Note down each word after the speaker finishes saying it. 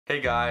Hey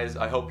guys,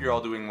 I hope you're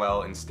all doing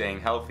well and staying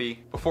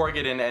healthy. Before I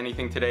get into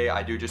anything today,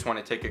 I do just want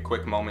to take a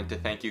quick moment to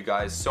thank you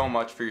guys so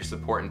much for your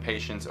support and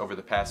patience over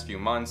the past few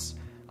months.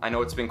 I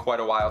know it's been quite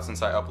a while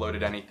since I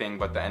uploaded anything,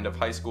 but the end of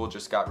high school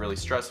just got really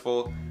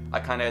stressful. I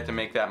kind of had to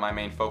make that my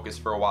main focus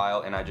for a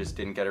while and I just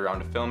didn't get around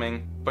to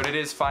filming. But it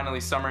is finally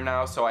summer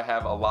now, so I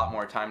have a lot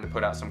more time to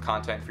put out some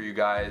content for you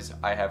guys.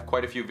 I have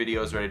quite a few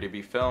videos ready to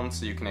be filmed,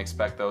 so you can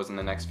expect those in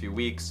the next few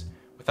weeks.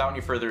 Without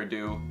any further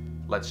ado,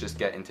 let's just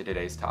get into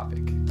today's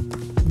topic.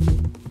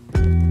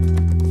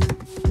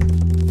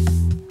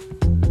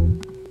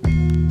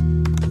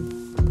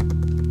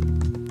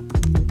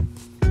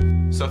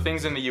 So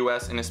things in the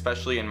US and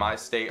especially in my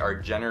state are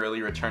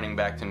generally returning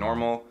back to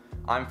normal.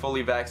 I'm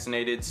fully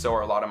vaccinated, so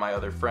are a lot of my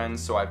other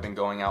friends, so I've been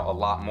going out a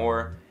lot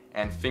more,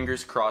 and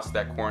fingers crossed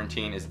that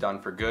quarantine is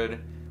done for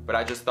good. But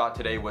I just thought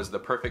today was the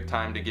perfect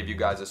time to give you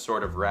guys a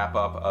sort of wrap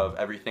up of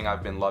everything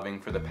I've been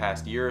loving for the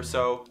past year or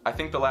so. I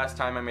think the last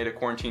time I made a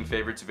quarantine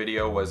favorites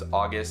video was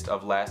August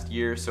of last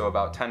year, so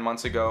about 10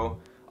 months ago.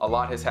 A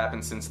lot has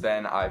happened since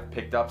then. I've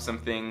picked up some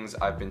things,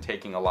 I've been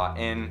taking a lot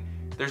in.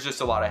 There's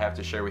just a lot I have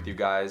to share with you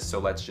guys, so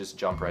let's just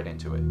jump right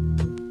into it.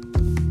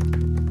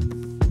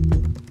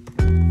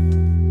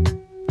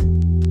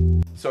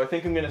 So I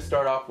think I'm going to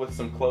start off with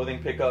some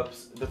clothing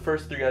pickups. The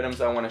first three items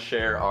I want to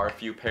share are a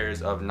few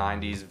pairs of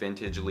 90s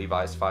vintage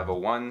Levi's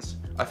 501s.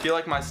 I feel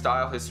like my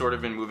style has sort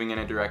of been moving in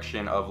a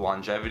direction of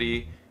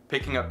longevity,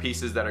 picking up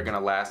pieces that are going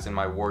to last in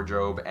my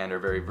wardrobe and are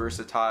very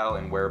versatile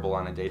and wearable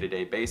on a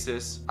day-to-day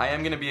basis. I am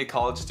going to be a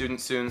college student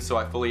soon, so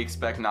I fully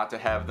expect not to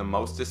have the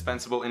most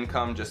dispensable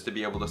income just to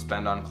be able to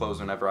spend on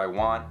clothes whenever I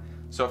want.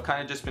 So I've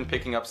kind of just been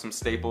picking up some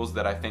staples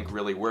that I think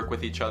really work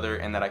with each other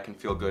and that I can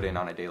feel good in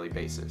on a daily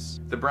basis.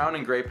 The brown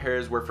and gray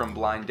pairs were from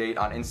Blind Date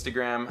on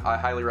Instagram. I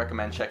highly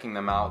recommend checking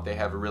them out. They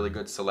have a really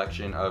good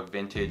selection of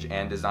vintage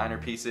and designer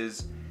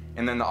pieces.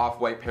 And then the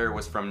off-white pair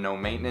was from No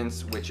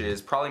Maintenance, which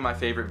is probably my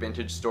favorite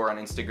vintage store on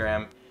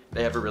Instagram.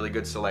 They have a really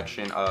good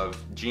selection of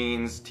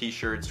jeans,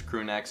 t-shirts,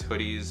 crew necks,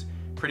 hoodies,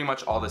 pretty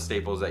much all the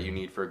staples that you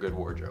need for a good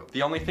wardrobe.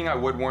 The only thing I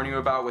would warn you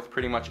about with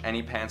pretty much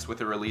any pants with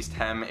a released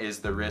hem is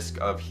the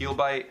risk of heel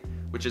bite,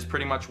 which is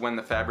pretty much when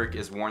the fabric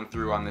is worn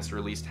through on this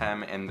released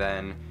hem and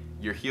then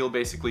your heel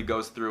basically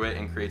goes through it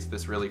and creates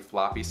this really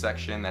floppy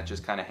section that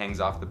just kind of hangs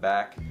off the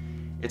back.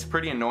 It's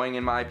pretty annoying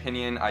in my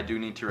opinion. I do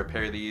need to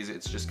repair these.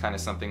 It's just kind of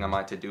something on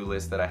my to-do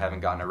list that I haven't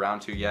gotten around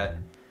to yet.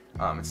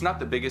 It's not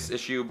the biggest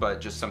issue, but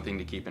just something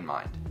to keep in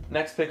mind.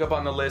 Next pickup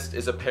on the list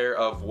is a pair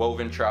of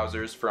woven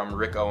trousers from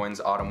Rick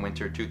Owens Autumn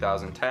Winter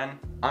 2010.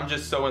 I'm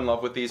just so in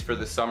love with these for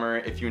the summer.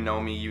 If you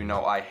know me, you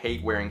know I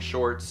hate wearing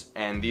shorts,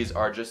 and these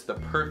are just the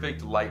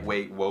perfect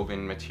lightweight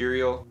woven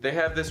material. They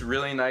have this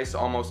really nice,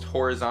 almost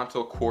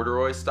horizontal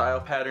corduroy style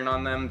pattern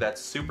on them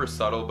that's super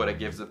subtle, but it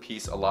gives the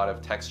piece a lot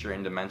of texture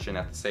and dimension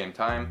at the same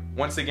time.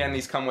 Once again,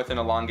 these come with an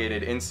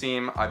elongated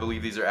inseam. I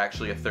believe these are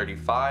actually a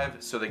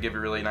 35, so they give a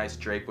really nice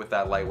drape with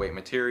that lightweight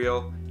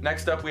material.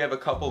 Next up, we have a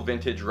couple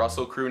vintage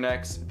Russel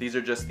Crewnecks. These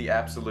are just the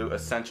absolute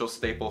essential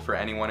staple for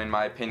anyone in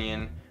my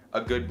opinion. A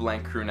good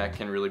blank crew neck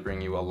can really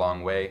bring you a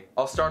long way.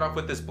 I'll start off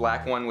with this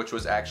black one, which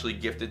was actually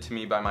gifted to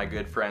me by my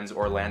good friends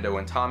Orlando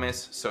and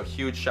Thomas, so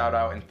huge shout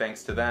out and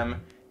thanks to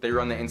them. They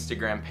run the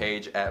Instagram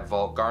page at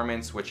Vault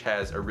Garments, which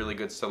has a really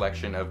good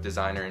selection of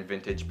designer and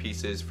vintage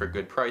pieces for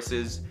good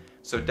prices.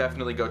 So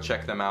definitely go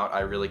check them out. I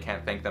really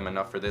can't thank them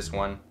enough for this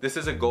one. This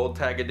is a gold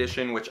tag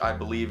edition, which I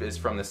believe is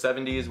from the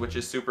 70s, which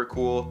is super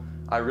cool.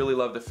 I really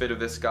love the fit of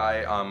this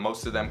guy.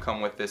 Most of them come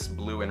with this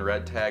blue and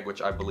red tag,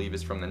 which I believe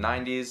is from the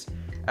 90s.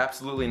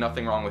 Absolutely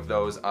nothing wrong with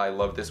those. I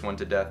love this one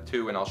to death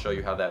too, and I'll show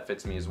you how that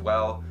fits me as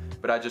well.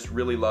 But I just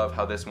really love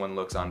how this one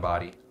looks on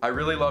body. I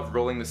really love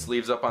rolling the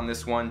sleeves up on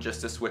this one just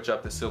to switch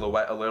up the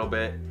silhouette a little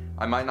bit.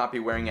 I might not be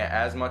wearing it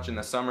as much in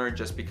the summer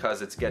just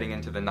because it's getting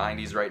into the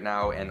 90s right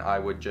now and I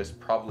would just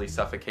probably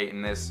suffocate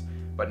in this.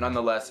 But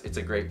nonetheless, it's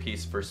a great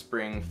piece for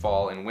spring,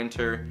 fall, and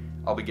winter.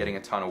 I'll be getting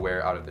a ton of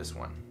wear out of this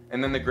one.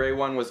 And then the gray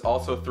one was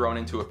also thrown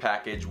into a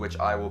package, which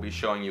I will be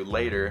showing you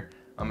later.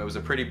 It was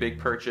a pretty big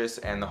purchase,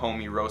 and the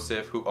homie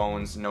Rosif, who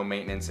owns No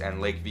Maintenance and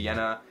Lake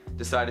Vienna,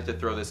 decided to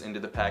throw this into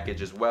the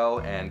package as well,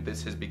 and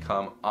this has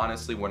become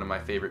honestly one of my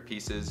favorite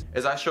pieces.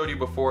 As I showed you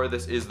before,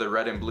 this is the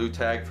red and blue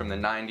tag from the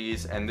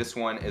 90s, and this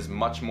one is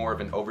much more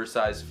of an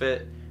oversized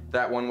fit.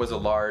 That one was a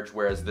large,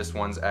 whereas this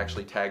one's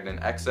actually tagged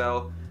an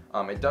XL.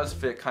 It does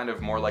fit kind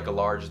of more like a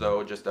large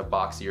though, just a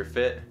boxier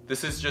fit.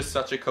 This is just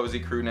such a cozy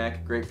crew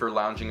neck, great for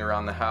lounging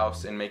around the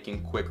house and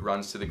making quick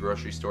runs to the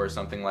grocery store or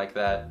something like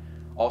that.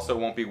 Also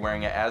won't be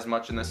wearing it as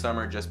much in the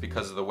summer just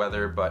because of the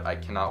weather, but I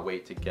cannot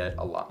wait to get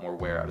a lot more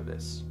wear out of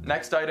this.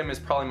 Next item is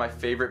probably my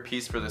favorite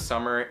piece for the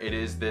summer. It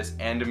is this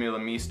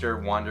Andamila Meester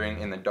Wandering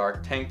in the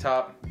Dark tank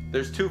top.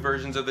 There's two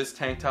versions of this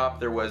tank top.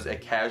 There was a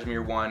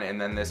cashmere one and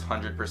then this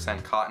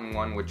 100% cotton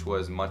one, which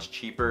was much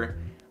cheaper.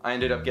 I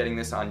ended up getting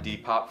this on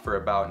Depop for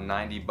about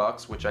 90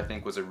 bucks, which I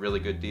think was a really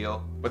good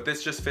deal. But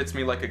this just fits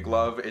me like a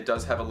glove. It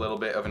does have a little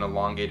bit of an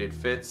elongated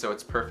fit, so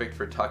it's perfect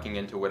for tucking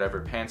into whatever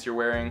pants you're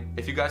wearing.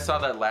 If you guys saw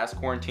that last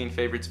quarantine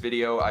favorites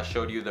video, I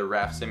showed you the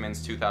Raf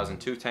Simons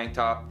 2002 tank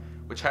top,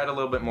 which had a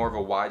little bit more of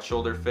a wide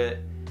shoulder fit.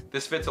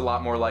 This fits a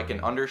lot more like an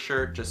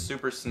undershirt, just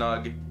super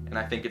snug, and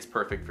I think it's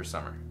perfect for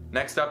summer.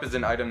 Next up is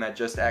an item that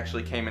just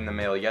actually came in the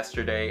mail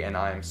yesterday, and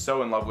I am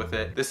so in love with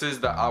it. This is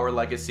the Our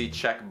Legacy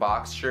check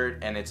box shirt,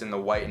 and it's in the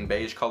white and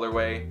beige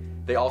colorway.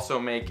 They also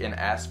make an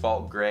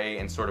asphalt gray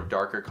and sort of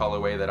darker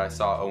colorway that I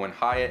saw Owen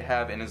Hyatt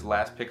have in his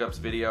last pickups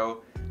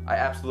video. I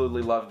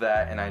absolutely love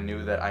that, and I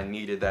knew that I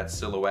needed that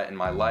silhouette in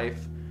my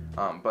life.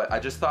 But I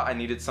just thought I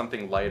needed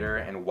something lighter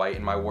and white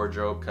in my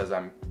wardrobe because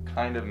I'm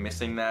kind of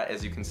missing that,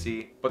 as you can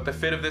see. But the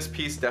fit of this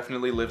piece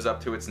definitely lives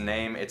up to its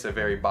name. It's a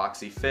very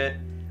boxy fit.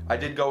 I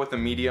did go with a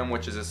medium,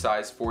 which is a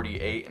size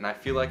 48, and I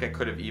feel like I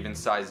could have even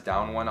sized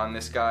down one on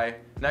this guy.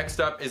 Next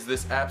up is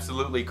this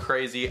absolutely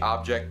crazy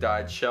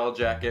object-dyed shell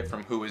jacket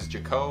from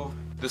Whoisjacov.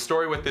 The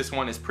story with this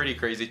one is pretty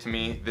crazy to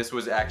me. This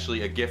was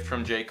actually a gift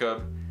from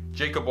Jacob.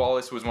 Jacob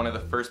Wallace was one of the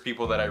first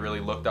people that I really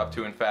looked up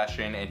to in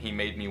fashion, and he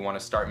made me want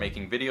to start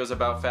making videos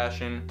about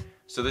fashion.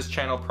 So this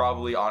channel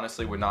probably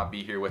honestly would not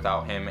be here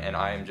without him, and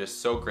I am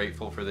just so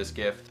grateful for this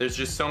gift. There's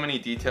just so many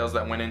details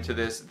that went into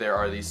this. There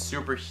are these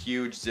super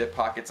huge zip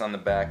pockets on the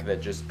back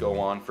that just go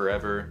on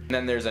forever. And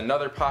then there's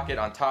another pocket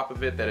on top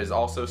of it that is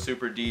also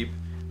super deep.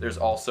 There's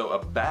also a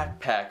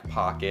backpack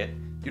pocket.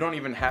 You don't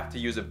even have to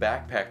use a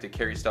backpack to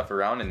carry stuff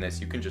around in this.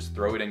 You can just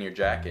throw it in your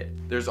jacket.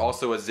 There's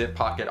also a zip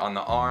pocket on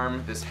the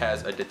arm. This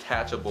has a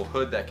detachable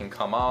hood that can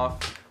come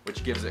off,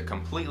 which gives it a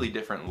completely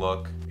different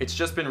look. It's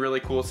just been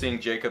really cool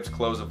seeing Jacob's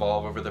clothes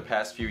evolve over the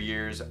past few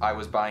years. I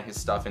was buying his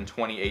stuff in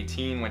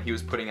 2018 when he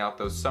was putting out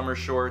those summer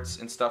shorts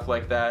and stuff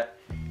like that,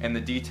 and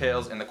the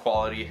details and the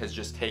quality has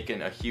just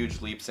taken a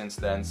huge leap since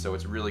then, so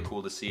it's really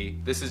cool to see.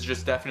 This is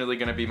just definitely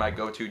gonna be my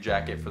go-to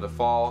jacket for the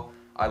fall.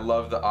 I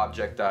love the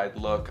object-dyed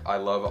look. I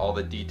love all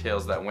the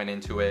details that went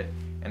into it,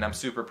 and I'm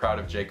super proud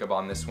of Jacob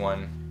on this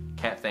one.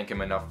 Can't thank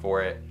him enough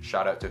for it.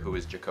 Shout out to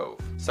Whoisjacov.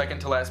 Second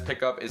to last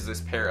pickup is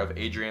this pair of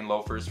Adrian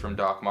loafers from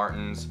Doc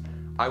Martens.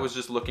 I was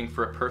just looking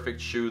for a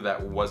perfect shoe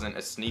that wasn't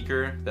a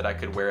sneaker that I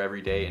could wear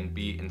every day and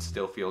beat and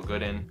still feel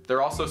good in.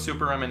 They're also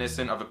super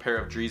reminiscent of a pair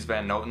of Dries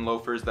Van Noten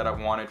loafers that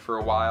I've wanted for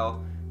a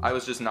while. I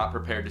was just not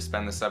prepared to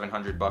spend the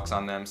 700 bucks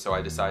on them, so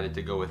I decided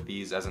to go with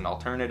these as an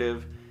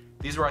alternative.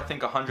 These were I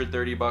think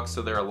 130 bucks,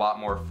 so they're a lot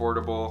more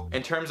affordable.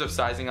 In terms of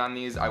sizing on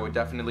these, I would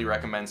definitely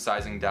recommend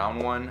sizing down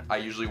one. I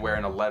usually wear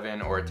an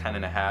 11 or a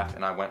 10.5,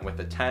 and I went with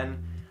a 10.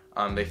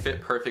 They fit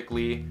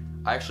perfectly.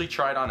 I actually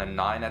tried on a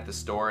 9 at the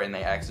store, and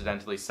they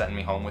accidentally sent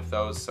me home with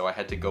those, so I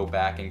had to go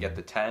back and get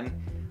the 10.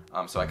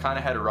 So I kind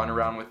of had to run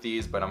around with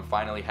these, but I'm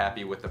finally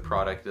happy with the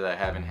product that I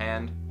have in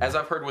hand. As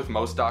I've heard with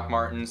most Doc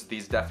Martens,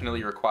 these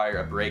definitely require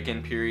a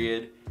break-in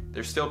period.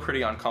 They're still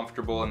pretty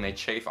uncomfortable and they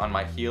chafe on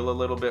my heel a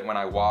little bit when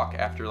I walk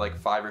after like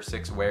 5 or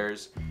 6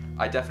 wears.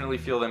 I definitely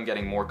feel them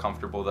getting more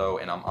comfortable though,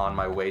 and I'm on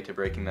my way to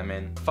breaking them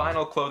in.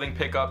 Final clothing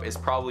pickup is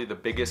probably the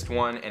biggest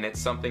one, and it's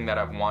something that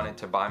I've wanted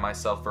to buy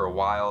myself for a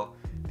while.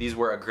 These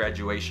were a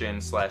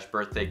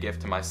graduation/birthday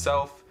gift to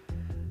myself.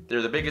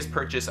 They're the biggest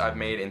purchase I've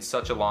made in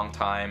such a long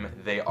time.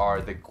 They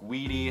are the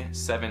Guidi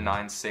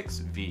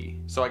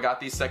 796V. So I got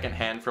these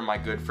secondhand from my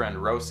good friend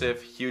Rosif.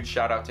 Huge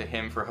shout out to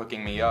him for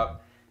hooking me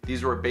up.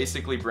 These were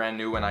basically brand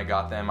new when I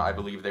got them. I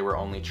believe they were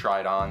only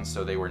tried on,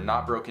 so they were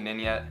not broken in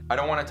yet. I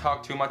don't want to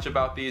talk too much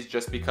about these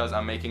just because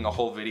I'm making a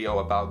whole video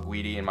about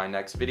Guidi in my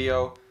next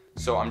video.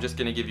 So I'm just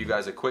going to give you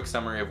guys a quick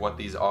summary of what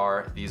these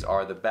are. These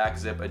are the back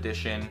zip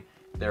edition.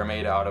 They're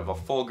made out of a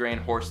full grain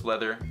horse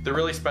leather. The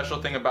really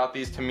special thing about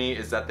these to me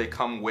is that they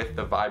come with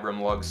the Vibram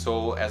lug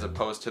sole as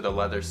opposed to the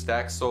leather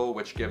stack sole,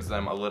 which gives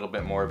them a little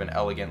bit more of an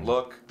elegant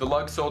look. The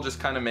lug sole just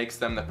kind of makes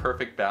them the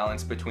perfect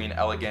balance between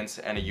elegance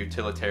and a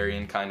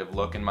utilitarian kind of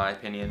look, in my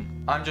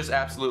opinion. I'm just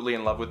absolutely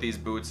in love with these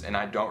boots, and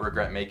I don't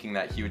regret making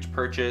that huge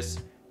purchase.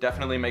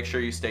 Definitely make sure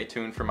you stay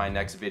tuned for my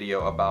next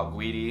video about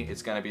Guidi.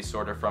 It's going to be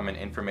sort of from an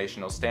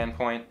informational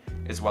standpoint,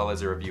 as well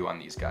as a review on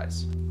these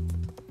guys.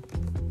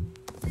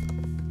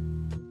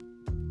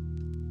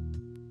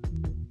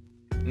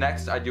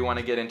 Next, I do want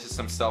to get into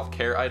some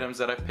self-care items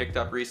that I've picked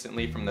up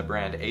recently from the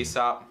brand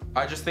Aesop.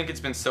 I just think it's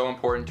been so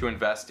important to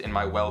invest in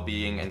my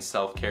well-being and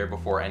self-care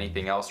before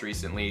anything else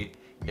recently.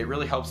 It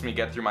really helps me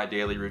get through my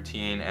daily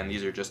routine, and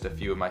these are just a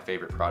few of my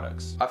favorite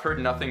products. I've heard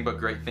nothing but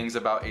great things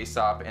about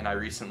Aesop, and I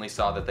recently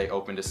saw that they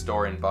opened a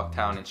store in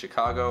Bucktown in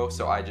Chicago,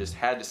 so I just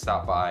had to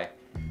stop by.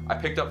 I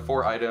picked up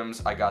 4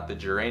 items. I got the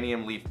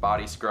geranium leaf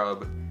body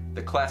scrub,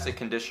 the classic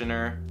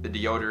conditioner, the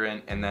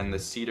deodorant, and then the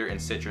cedar and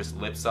citrus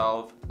lip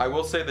salve. I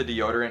will say the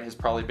deodorant has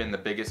probably been the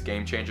biggest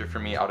game changer for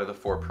me out of the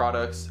 4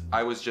 products.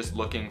 I was just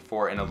looking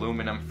for an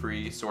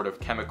aluminum-free, sort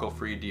of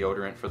chemical-free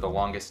deodorant for the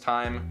longest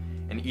time,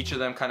 and each of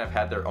them kind of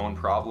had their own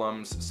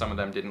problems. Some of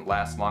them didn't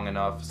last long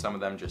enough, some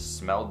of them just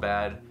smelled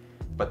bad.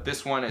 But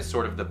this one is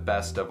sort of the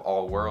best of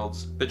all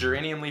worlds. The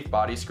geranium leaf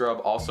body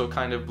scrub also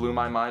kind of blew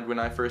my mind when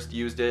I first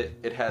used it.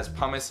 It has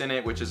pumice in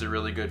it, which is a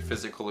really good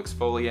physical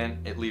exfoliant.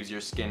 It leaves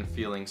your skin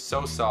feeling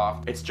so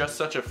soft. It's just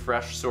such a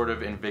fresh, sort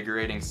of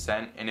invigorating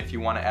scent, and if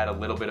you want to add a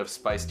little bit of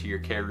spice to your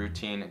care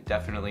routine,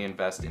 definitely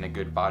invest in a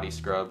good body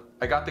scrub.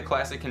 I got the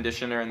classic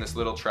conditioner in this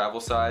little travel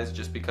size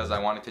just because I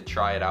wanted to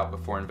try it out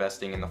before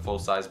investing in the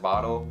full-size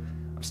bottle.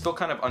 I'm still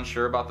kind of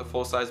unsure about the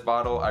full-size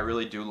bottle. I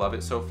really do love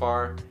it so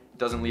far. It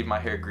doesn't leave my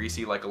hair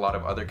greasy like a lot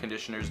of other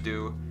conditioners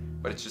do,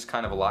 but it's just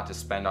kind of a lot to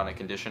spend on a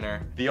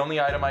conditioner. The only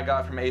item I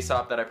got from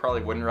Aesop that I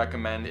probably wouldn't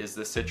recommend is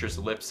the Citrus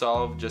Lip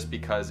Salve, just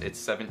because it's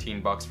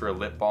 17 bucks for a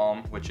lip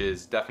balm, which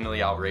is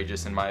definitely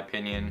outrageous in my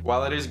opinion.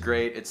 While it is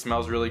great, it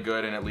smells really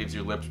good and it leaves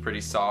your lips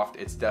pretty soft,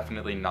 it's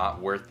definitely not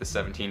worth the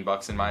 17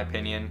 bucks in my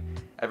opinion.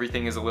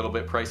 Everything is a little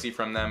bit pricey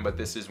from them, but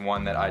this is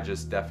one that I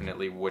just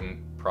definitely wouldn't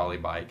probably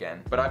buy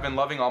again. But I've been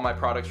loving all my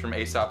products from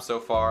Aesop so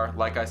far.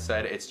 Like I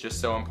said, it's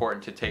just so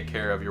important to take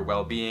care of your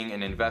well-being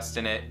and invest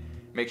in it.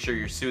 Make sure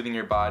you're soothing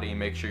your body,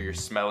 make sure you're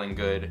smelling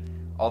good,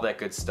 all that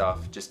good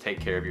stuff. Just take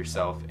care of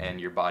yourself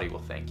and your body will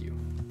thank you.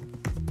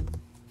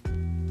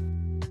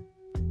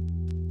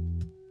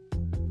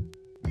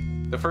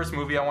 The first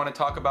movie I want to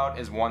talk about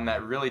is one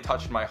that really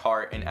touched my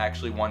heart and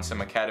actually won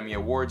some Academy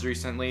Awards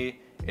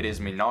recently. It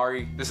is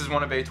Minari. This is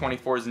one of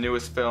A24's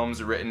newest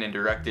films, written and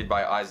directed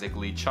by Isaac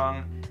Lee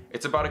Chung.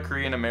 It's about a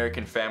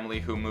Korean-American family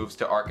who moves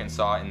to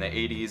Arkansas in the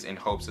 80s in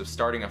hopes of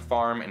starting a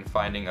farm and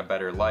finding a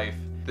better life.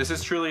 This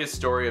is truly a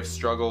story of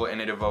struggle and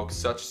it evokes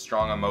such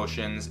strong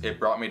emotions. It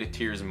brought me to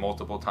tears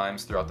multiple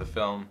times throughout the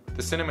film.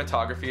 The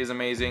cinematography is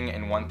amazing,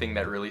 and one thing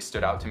that really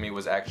stood out to me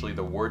was actually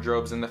the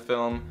wardrobes in the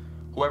film.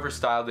 Whoever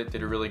styled it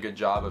did a really good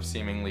job of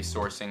seemingly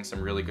sourcing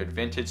some really good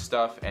vintage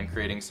stuff and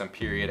creating some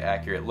period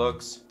accurate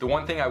looks. The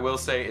one thing I will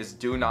say is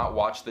do not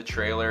watch the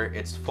trailer.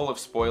 It's full of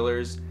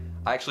spoilers.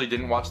 I actually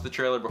didn't watch the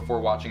trailer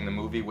before watching the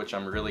movie, which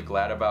I'm really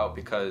glad about,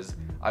 because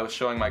I was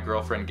showing my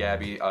girlfriend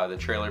Gabby the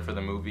trailer for the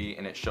movie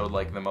and it showed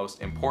like the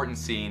most important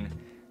scene,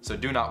 so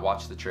do not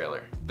watch the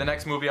trailer. The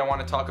next movie I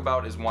want to talk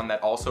about is one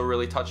that also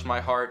really touched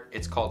my heart.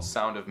 It's called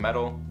Sound of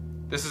Metal.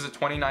 This is a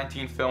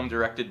 2019 film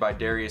directed by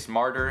Darius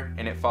Marder,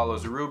 and it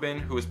follows Ruben,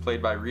 who is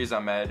played by Riz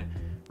Ahmed.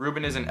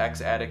 Ruben is an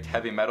ex-addict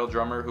heavy metal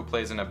drummer who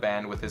plays in a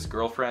band with his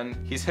girlfriend.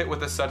 He's hit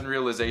with a sudden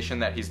realization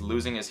that he's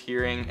losing his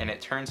hearing, and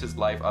it turns his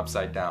life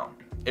upside down.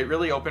 It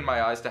really opened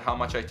my eyes to how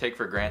much I take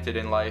for granted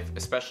in life,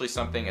 especially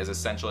something as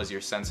essential as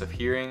your sense of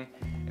hearing.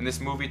 And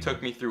this movie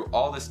took me through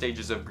all the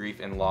stages of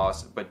grief and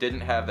loss, but didn't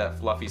have that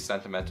fluffy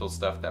sentimental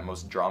stuff that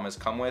most dramas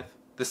come with.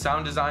 The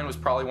sound design was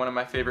probably one of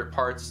my favorite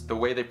parts. The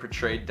way they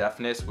portrayed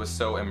deafness was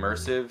so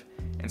immersive.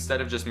 Instead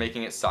of just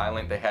making it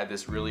silent, they had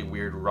this really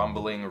weird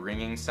rumbling,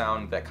 ringing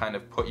sound that kind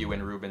of put you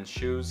in Ruben's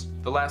shoes.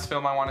 The last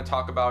film I want to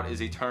talk about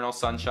is Eternal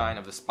Sunshine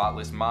of the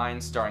Spotless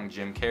Mind, starring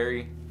Jim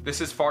Carrey.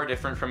 This is far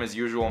different from his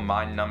usual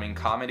mind-numbing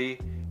comedy.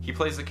 He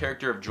plays the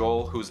character of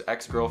Joel, whose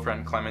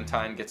ex-girlfriend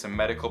Clementine gets a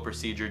medical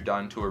procedure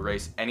done to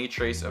erase any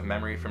trace of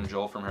memory from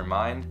Joel from her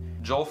mind.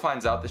 Joel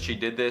finds out that she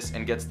did this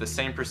and gets the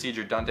same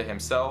procedure done to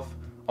himself,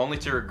 only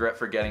to regret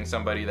forgetting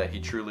somebody that he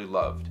truly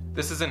loved.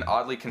 This is an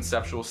oddly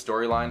conceptual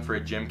storyline for a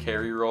Jim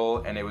Carrey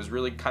role, and it was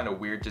really kind of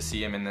weird to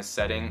see him in this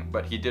setting,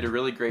 but he did a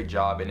really great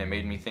job, and it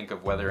made me think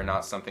of whether or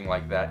not something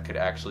like that could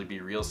actually be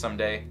real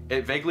someday.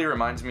 It vaguely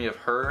reminds me of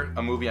Her,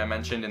 a movie I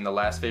mentioned in the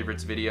last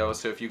favorites video,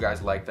 so if you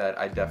guys like that,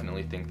 I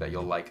definitely think that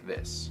you'll like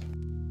this.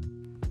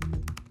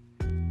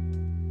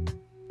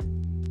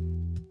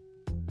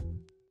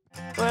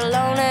 We're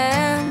alone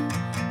and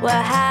we're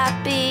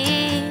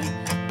happy,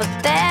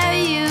 but there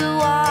you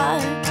are,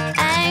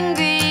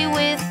 angry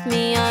with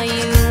me. Are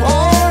you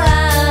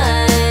alright?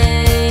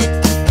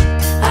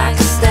 I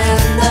can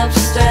stand up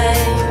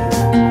straight.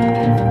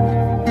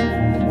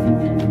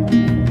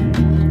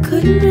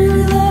 Couldn't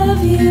really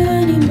love you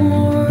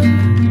anymore.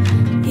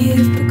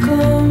 You've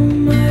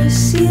become my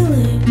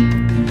ceiling.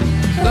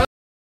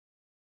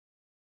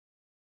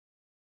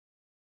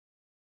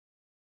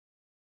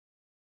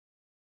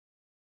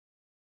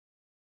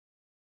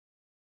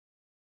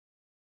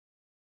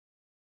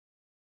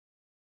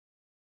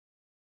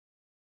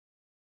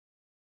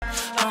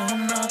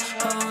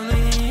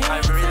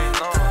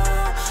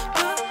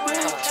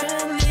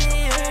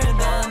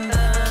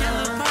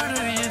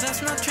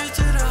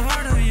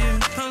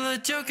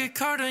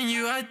 Card on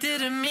you, I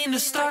didn't mean to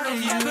start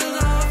on you. Pull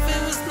off,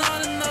 it was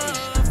not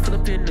enough.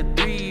 Flipped into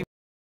three.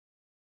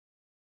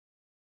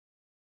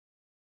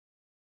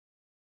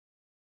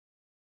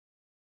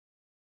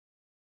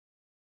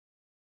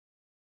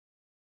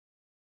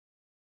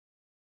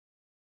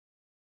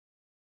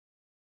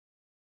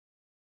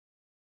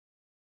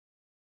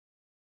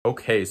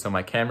 Okay, so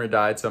my camera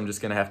died, so I'm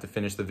just gonna have to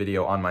finish the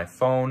video on my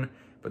phone,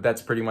 but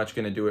that's pretty much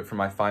gonna do it for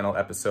my final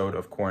episode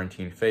of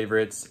Quarantine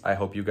Favorites. I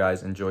hope you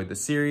guys enjoyed the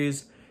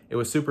series. It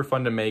was super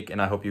fun to make,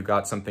 and I hope you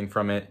got something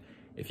from it.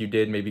 If you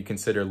did, maybe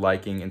consider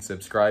liking and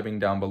subscribing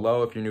down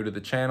below. If you're new to the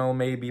channel,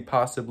 maybe,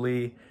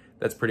 possibly.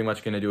 That's pretty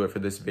much gonna do it for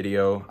this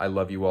video. I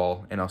love you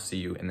all, and I'll see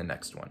you in the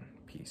next one.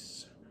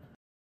 Peace.